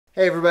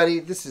Hey everybody,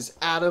 this is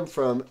Adam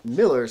from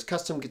Miller's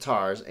Custom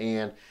Guitars,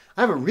 and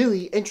I have a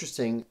really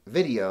interesting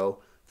video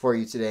for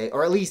you today,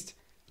 or at least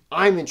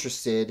I'm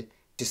interested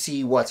to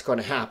see what's going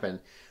to happen.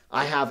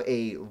 I have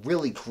a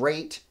really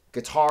great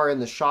guitar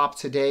in the shop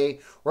today,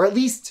 or at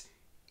least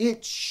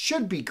it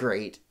should be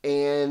great,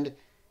 and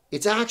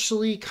it's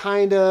actually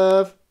kind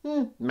of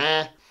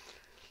meh.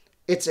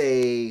 It's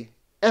a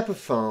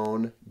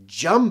Epiphone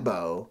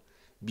Jumbo,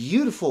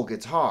 beautiful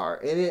guitar,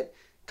 and it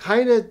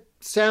kind of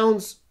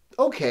sounds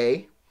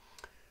okay,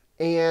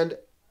 and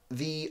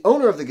the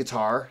owner of the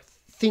guitar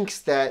thinks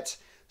that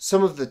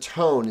some of the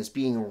tone is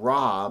being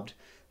robbed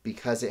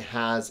because it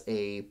has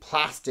a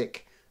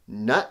plastic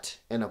nut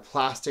and a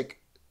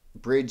plastic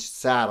bridge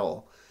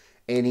saddle,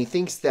 and he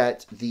thinks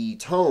that the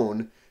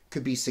tone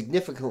could be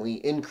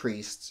significantly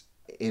increased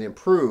and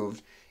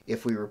improved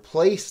if we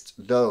replaced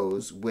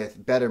those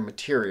with better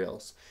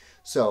materials.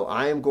 So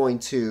I am going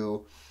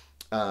to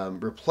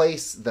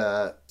replace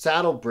the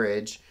saddle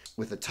bridge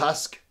with a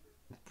Tusq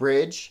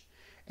bridge,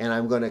 and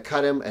I'm going to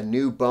cut him a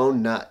new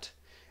bone nut,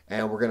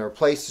 and we're going to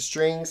replace the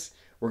strings.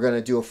 We're going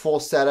to do a full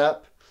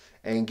setup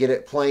and get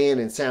it playing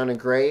and sounding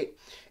great,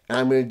 and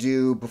I'm going to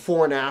do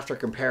before and after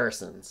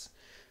comparisons.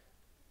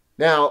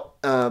 Now,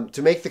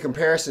 to make the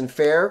comparison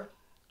fair,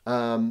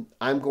 I'm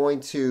going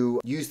to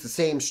use the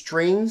same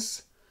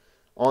strings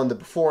on the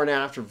before and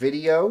after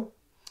video,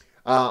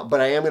 but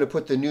I am going to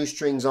put the new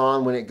strings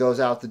on when it goes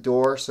out the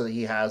door so that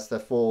he has the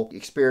full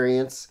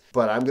experience.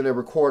 But I'm going to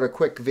record a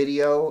quick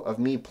video of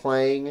me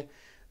playing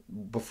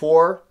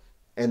before,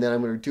 and then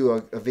I'm going to do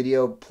a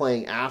video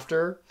playing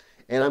after,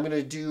 and I'm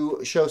going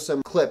to show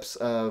some clips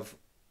of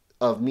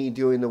me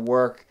doing the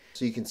work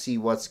so you can see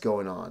what's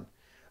going on.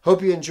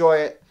 Hope you enjoy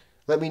it.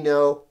 Let me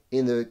know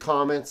in the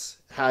comments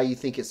how you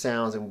think it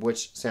sounds and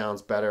which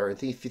sounds better,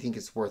 and if you think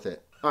it's worth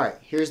it. Alright,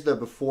 here's the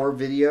before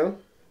video.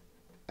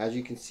 As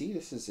you can see,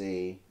 this is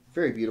a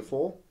very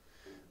beautiful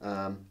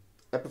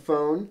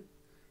Epiphone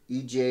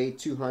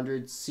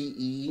EJ200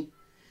 CE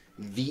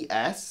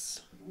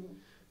VS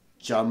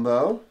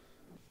Jumbo.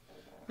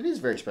 It is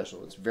very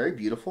special. It's very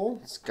beautiful.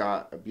 It's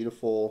got a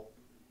beautiful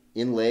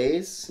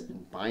inlays,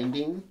 and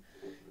binding,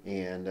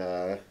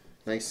 and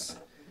nice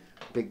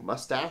big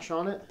mustache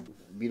on it.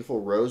 Beautiful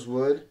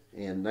rosewood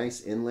and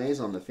nice inlays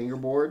on the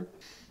fingerboard.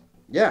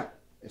 Yeah,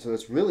 so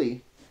it's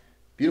really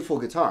beautiful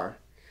guitar,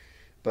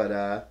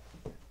 but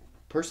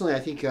personally I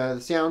think the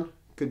sound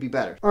could be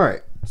better.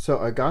 Alright, so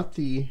I got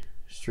the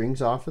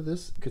strings off of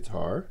this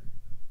guitar,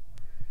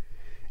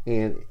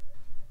 and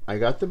I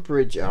got the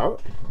bridge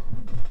out.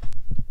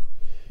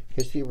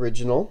 Here's the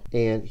original,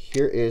 and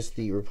here is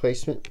the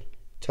replacement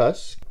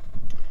Tusq.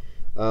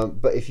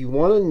 But if you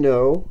want to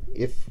know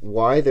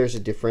why there's a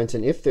difference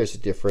and if there's a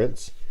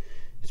difference,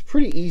 it's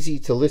pretty easy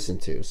to listen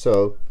to.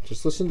 So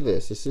just listen to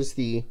this. This is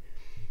the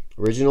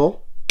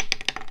original.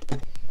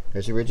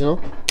 There's the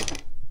original.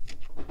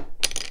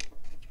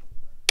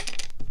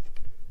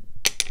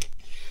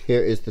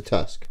 Here is the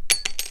Tusq.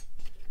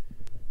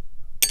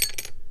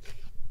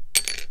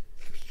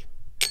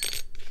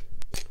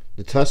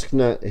 The Tusq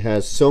nut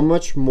has so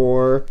much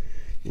more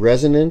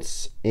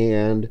resonance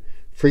and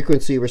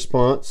frequency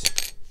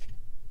response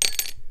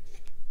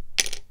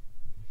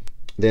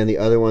than the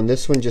other one.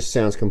 This one just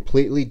sounds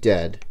completely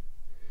dead,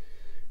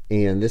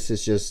 and this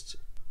is just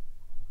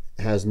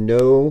has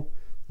no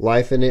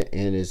life in it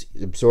and is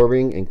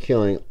absorbing and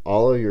killing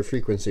all of your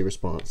frequency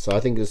response. So I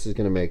think this is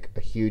going to make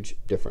a huge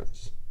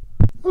difference.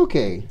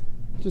 Okay,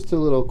 just a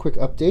little quick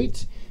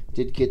update.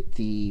 Did get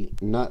the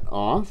nut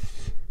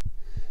off,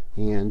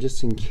 and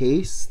just in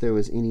case there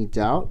was any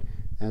doubt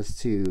as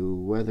to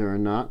whether or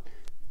not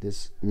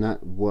this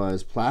nut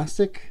was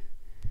plastic,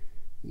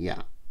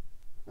 yeah,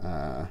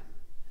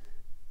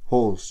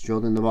 holes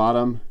drilled in the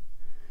bottom,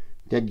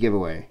 dead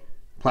giveaway,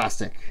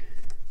 plastic.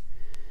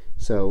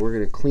 So we're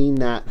going to clean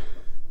that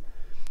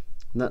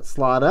nut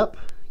slot up,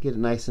 get it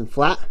nice and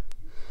flat,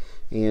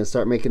 and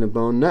start making a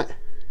bone nut.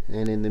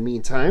 And in the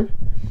meantime,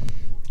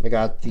 I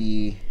got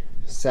the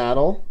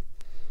saddle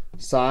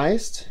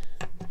sized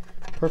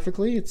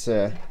perfectly. It's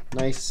a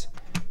nice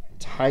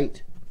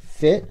tight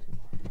fit.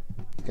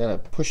 Gotta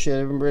push it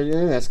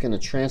in. That's going to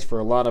transfer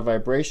a lot of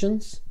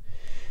vibrations.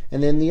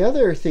 And then the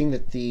other thing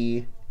that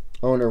the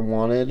owner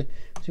wanted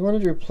is he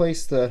wanted to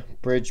replace the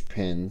bridge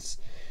pins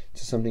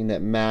to something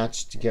that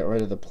matched, to get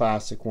rid of the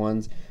plastic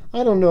ones.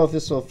 I don't know if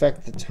this will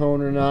affect the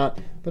tone or not,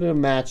 but it'll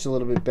match a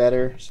little bit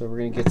better. So we're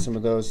going to get some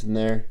of those in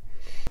there.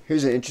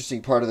 Here's an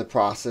interesting part of the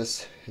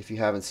process. If you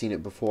haven't seen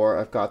it before,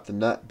 I've got the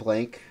nut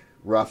blank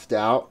roughed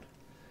out,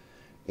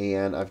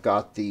 and I've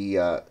got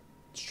the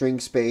string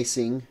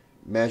spacing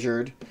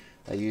measured.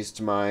 I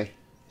used my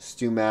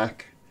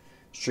StewMac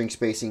string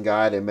spacing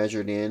guide. I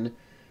measured in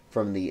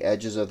from the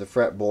edges of the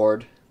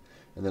fretboard,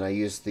 and then I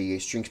used the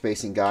string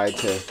spacing guide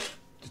to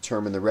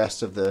determine the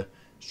rest of the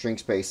string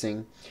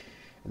spacing,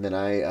 and then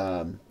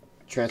I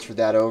transferred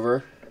that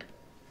over.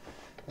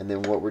 And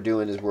then what we're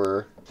doing is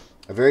we're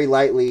very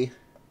lightly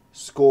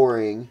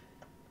scoring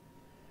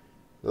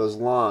those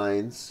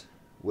lines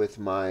with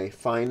my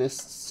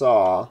finest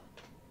saw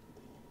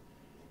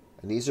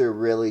And these are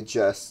really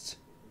just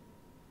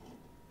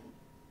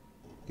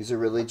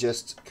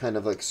kind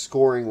of like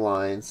scoring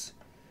lines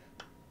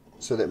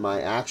so that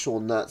my actual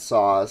nut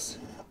saws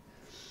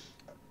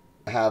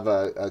have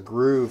a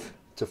groove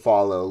to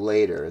follow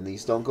later. And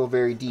these don't go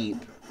very deep.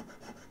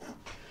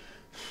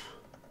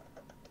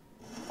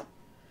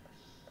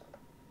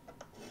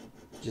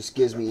 Just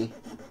gives me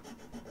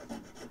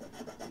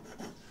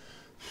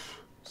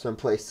some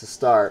place to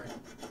start.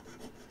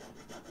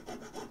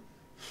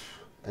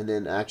 And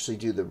then actually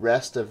do the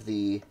rest of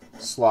the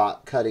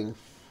slot cutting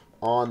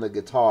on the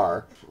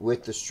guitar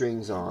with the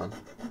strings on.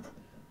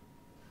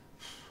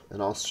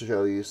 And I'll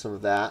show you some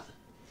of that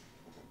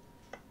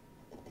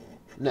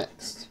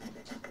next.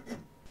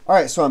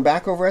 Alright, so I'm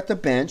back over at the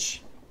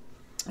bench.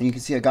 And you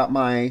can see I got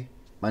my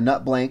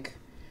nut blank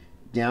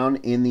down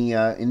in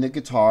the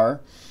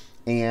guitar.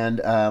 And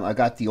I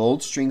got the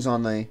old strings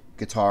on the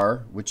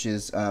guitar, which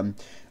is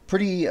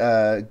pretty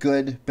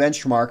good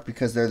benchmark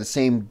because they're the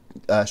same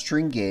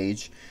string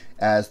gauge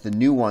as the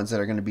new ones that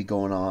are going to be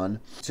going on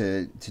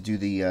to do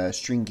the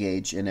string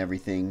gauge and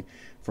everything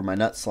for my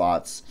nut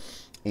slots.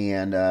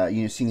 And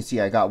you can see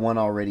I got one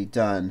already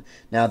done.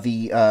 Now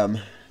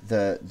the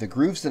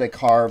grooves that I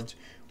carved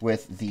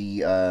with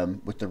the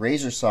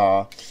razor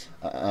saw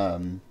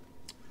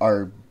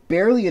are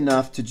barely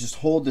enough to just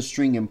hold the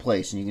string in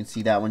place, and you can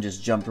see that one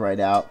just jumped right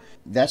out.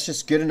 That's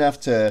just good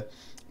enough to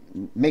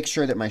make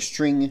sure that my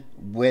string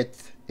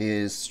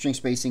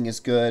spacing is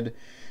good.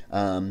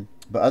 But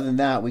other than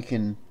that, we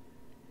can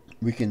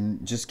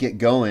just get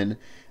going.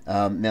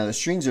 Now the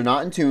strings are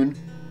not in tune;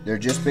 they're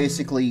just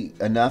basically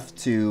enough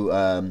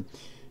to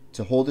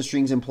hold the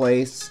strings in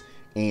place.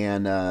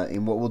 And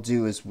what we'll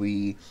do is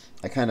I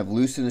kind of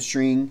loosen the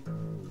string,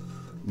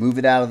 move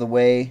it out of the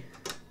way,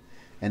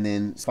 and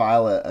then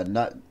file a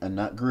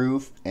nut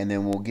groove, and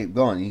then we'll get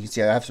going. You can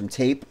see I have some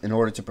tape in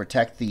order to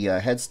protect the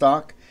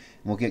headstock,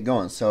 and we'll get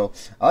going. So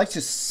I like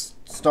to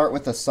start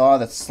with a saw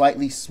that's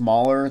slightly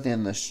smaller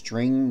than the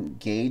string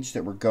gauge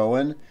that we're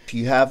going.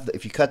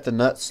 If you cut the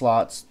nut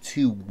slots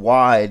too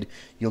wide,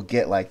 you'll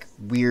get like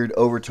weird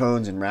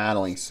overtones and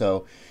rattling.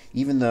 So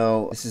even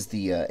though this is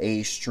the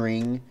A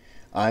string,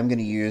 I'm going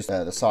to use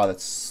the saw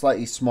that's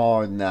slightly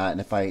smaller than that,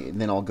 and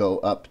then I'll go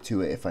up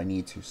to it if I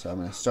need to. So I'm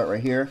going to start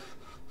right here.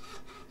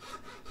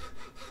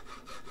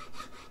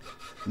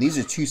 And these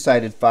are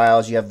two-sided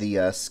files. You have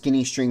the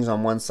skinny strings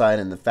on one side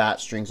and the fat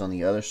strings on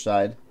the other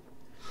side.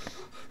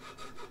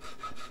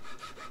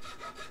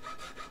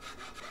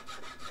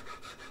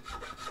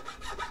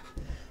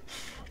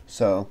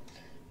 So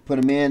put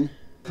them in,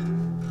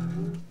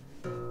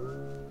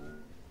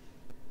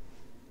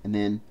 and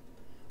then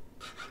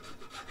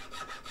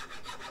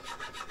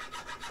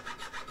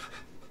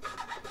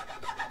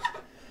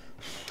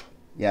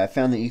I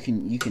found that you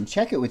can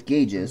check it with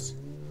gauges.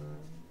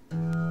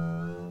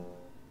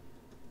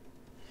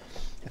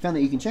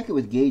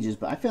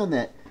 But I found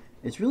that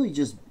it's really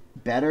just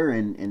better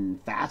and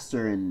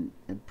faster and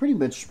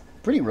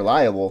pretty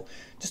reliable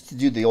just to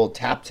do the old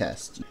tap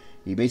test.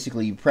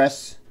 You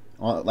press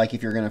on, like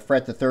if you're going to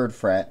fret the 3rd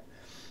fret,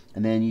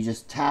 and then you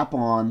just tap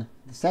on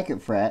the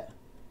 2nd fret.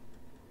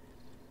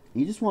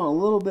 You just want a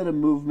little bit of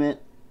movement,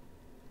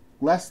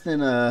 less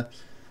than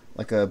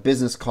like a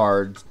business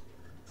card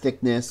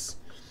thickness.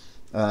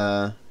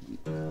 This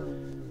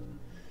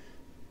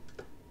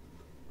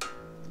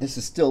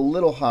is still a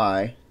little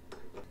high.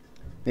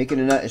 Making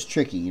a nut is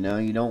tricky, you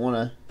don't want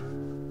to.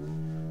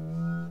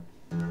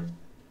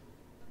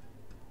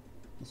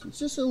 It's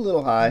just a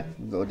little high.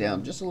 Go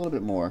down just a little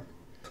bit more.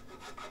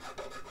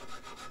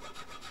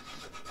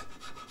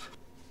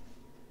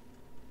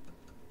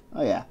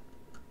 Oh yeah,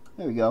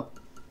 there we go.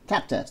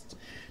 Tap test.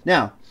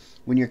 Now,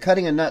 when you're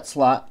cutting a nut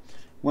slot,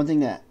 one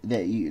thing that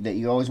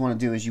you always want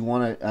to do is you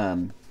want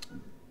to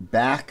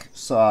back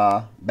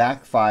file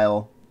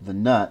the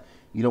nut.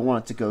 You don't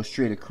want it to go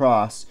straight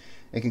across.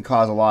 It can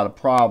cause a lot of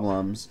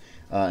problems,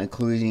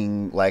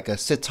 including like a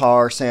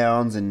sitar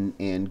sounds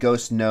and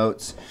ghost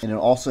notes, and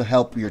it'll also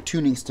help your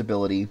tuning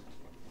stability.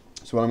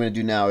 So what I'm going to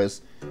do now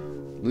is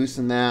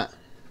loosen that,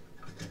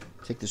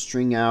 take the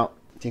string out,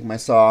 take my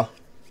saw,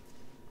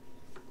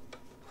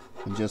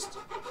 and just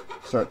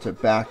start to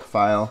back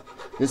file.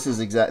 This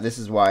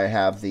is why I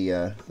have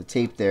the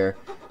tape there,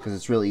 because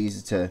it's really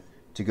easy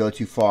to go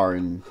too far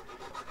and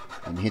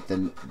hit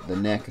the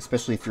neck,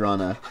 especially if you're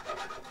on a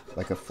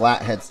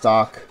flat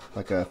headstock,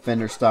 like a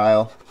Fender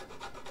style.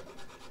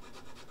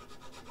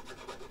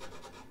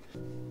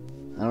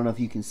 I don't know if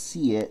you can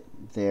see it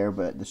there,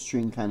 but the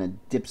string kind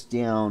of dips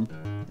down.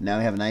 And now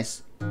we have a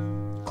nice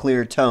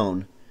clear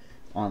tone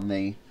on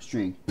the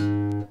string.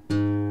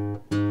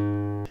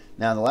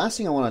 Now the last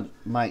thing I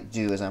might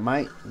do is I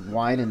might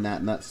widen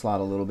that nut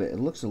slot a little bit. It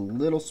looks a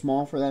little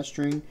small for that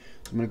string.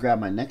 I'm going to grab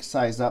my next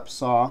size up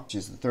saw, which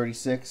is the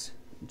 36,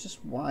 and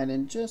just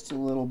widen just a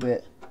little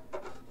bit.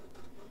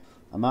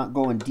 I'm not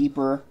going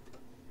deeper,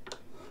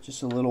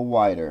 just a little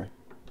wider.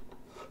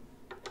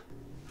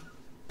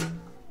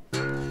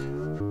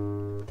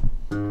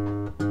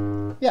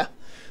 Yeah.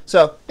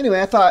 So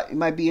anyway, I thought it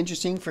might be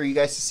interesting for you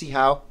guys to see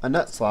how a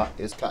nut slot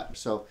is cut.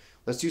 So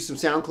let's do some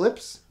sound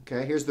clips.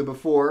 Okay, here's the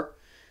before.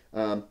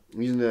 I'm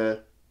using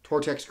the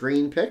Tortex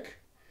green pick,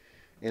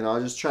 and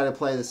I'll just try to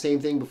play the same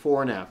thing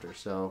before and after.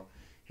 So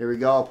here we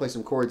go. I'll play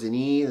some chords in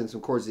E, then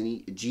some chords in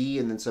E, G,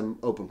 and then some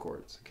open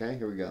chords. Okay,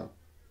 here we go.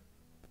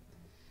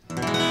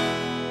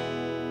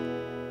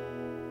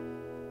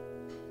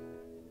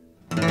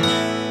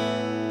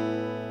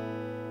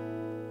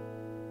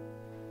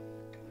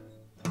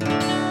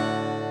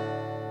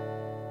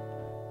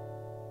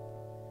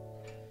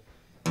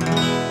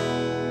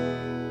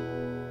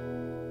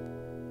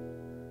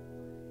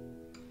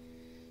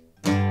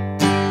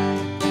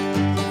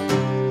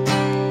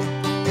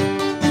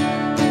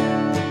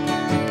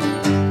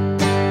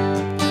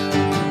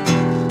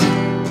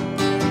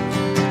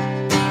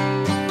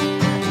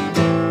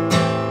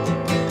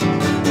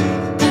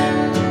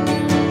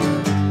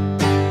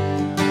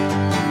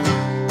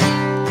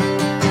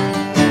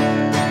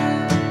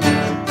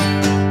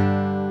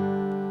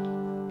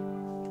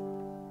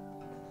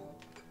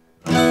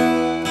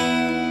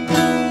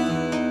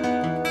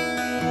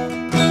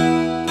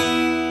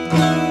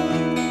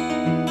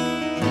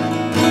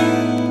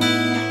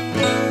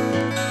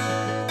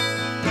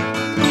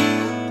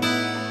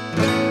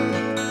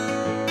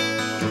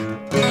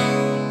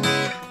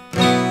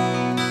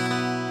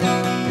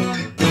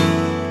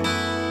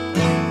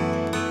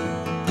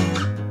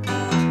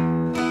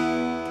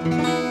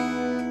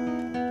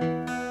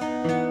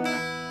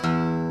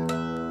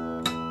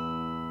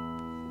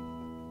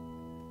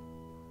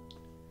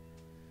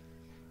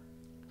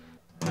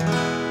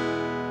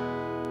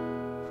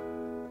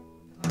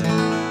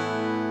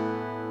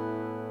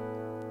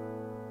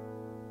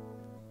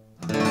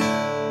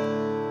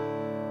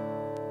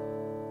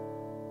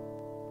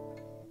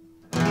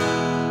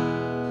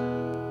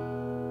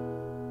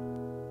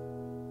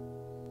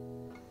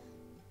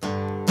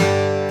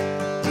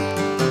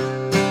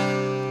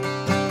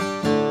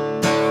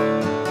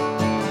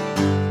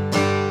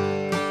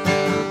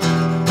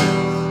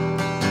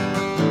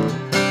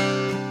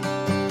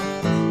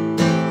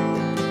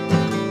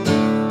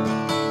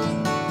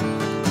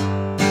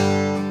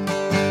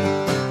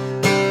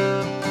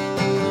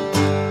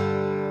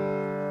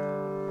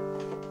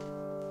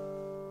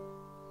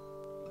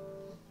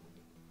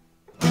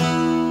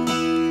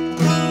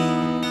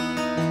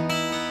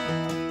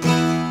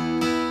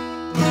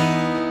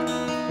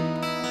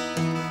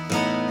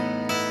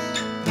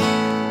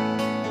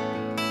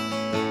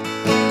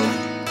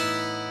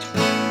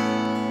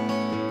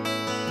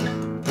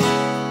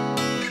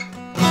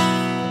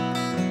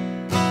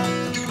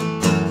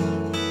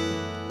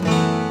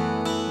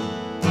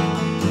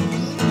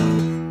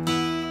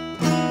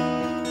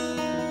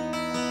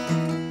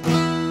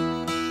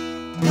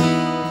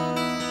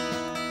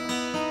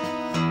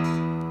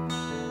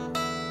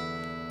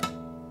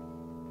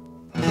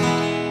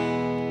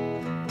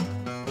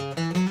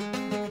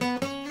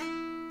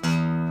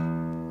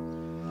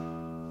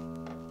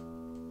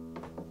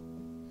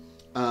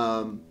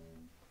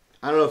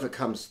 I don't know if it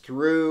comes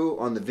through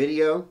on the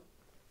video,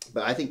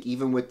 but I think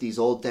even with these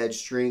old dead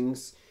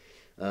strings,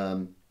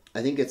 I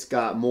think it's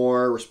got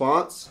more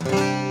response. I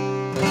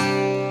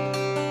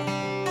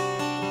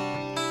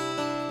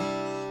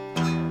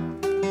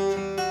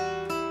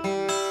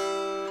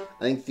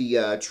think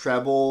the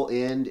treble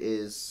end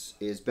is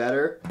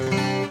better.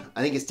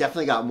 I think it's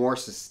definitely got more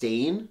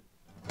sustain,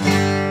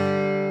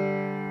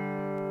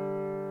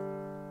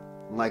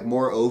 like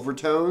more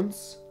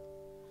overtones.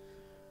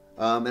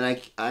 And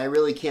I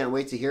really can't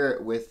wait to hear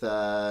it with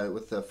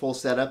the full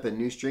setup and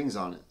new strings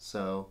on it.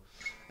 So,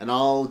 and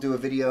I'll do a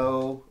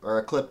video or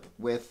a clip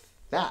with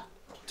that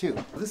too.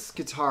 This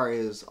guitar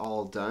is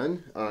all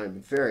done. I'm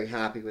very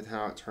happy with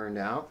how it turned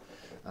out.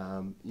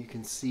 You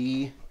can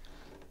see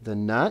the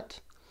nut.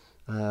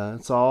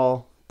 It's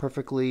all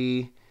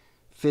perfectly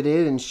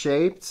fitted and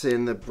shaped,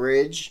 and the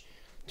bridge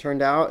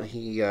turned out.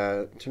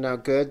 Turned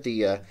out good.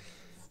 The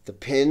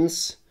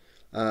pins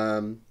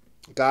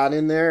got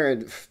in there,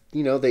 and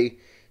you know, they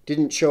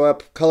didn't show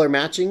up color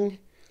matching,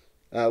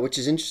 which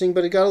is interesting,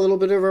 but it got a little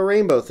bit of a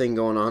rainbow thing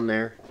going on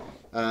there.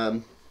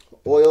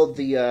 Oiled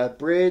the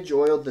bridge,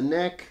 oiled the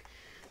neck,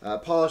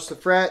 polished the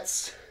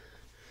frets,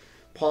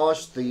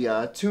 polished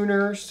the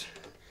tuners,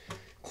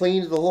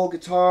 cleaned the whole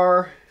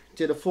guitar,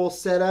 did a full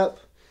setup.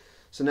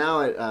 So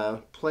now it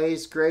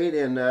plays great,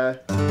 and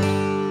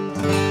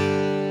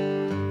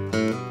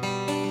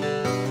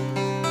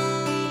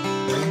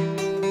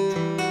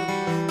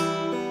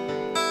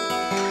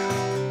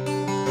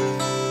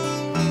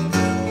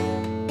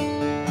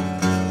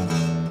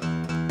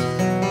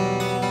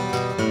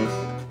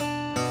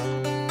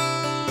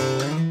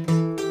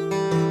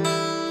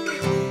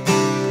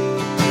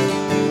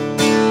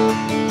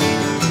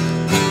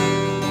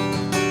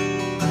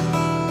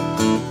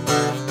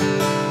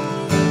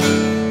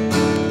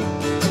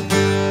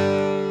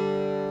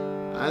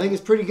I think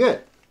it's pretty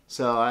good.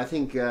 So I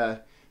think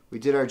we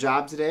did our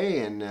job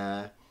today,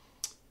 and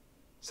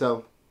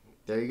so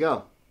there you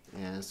go.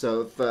 And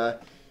so if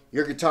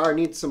your guitar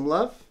needs some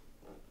love,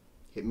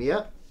 hit me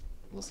up.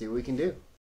 We'll see what we can do.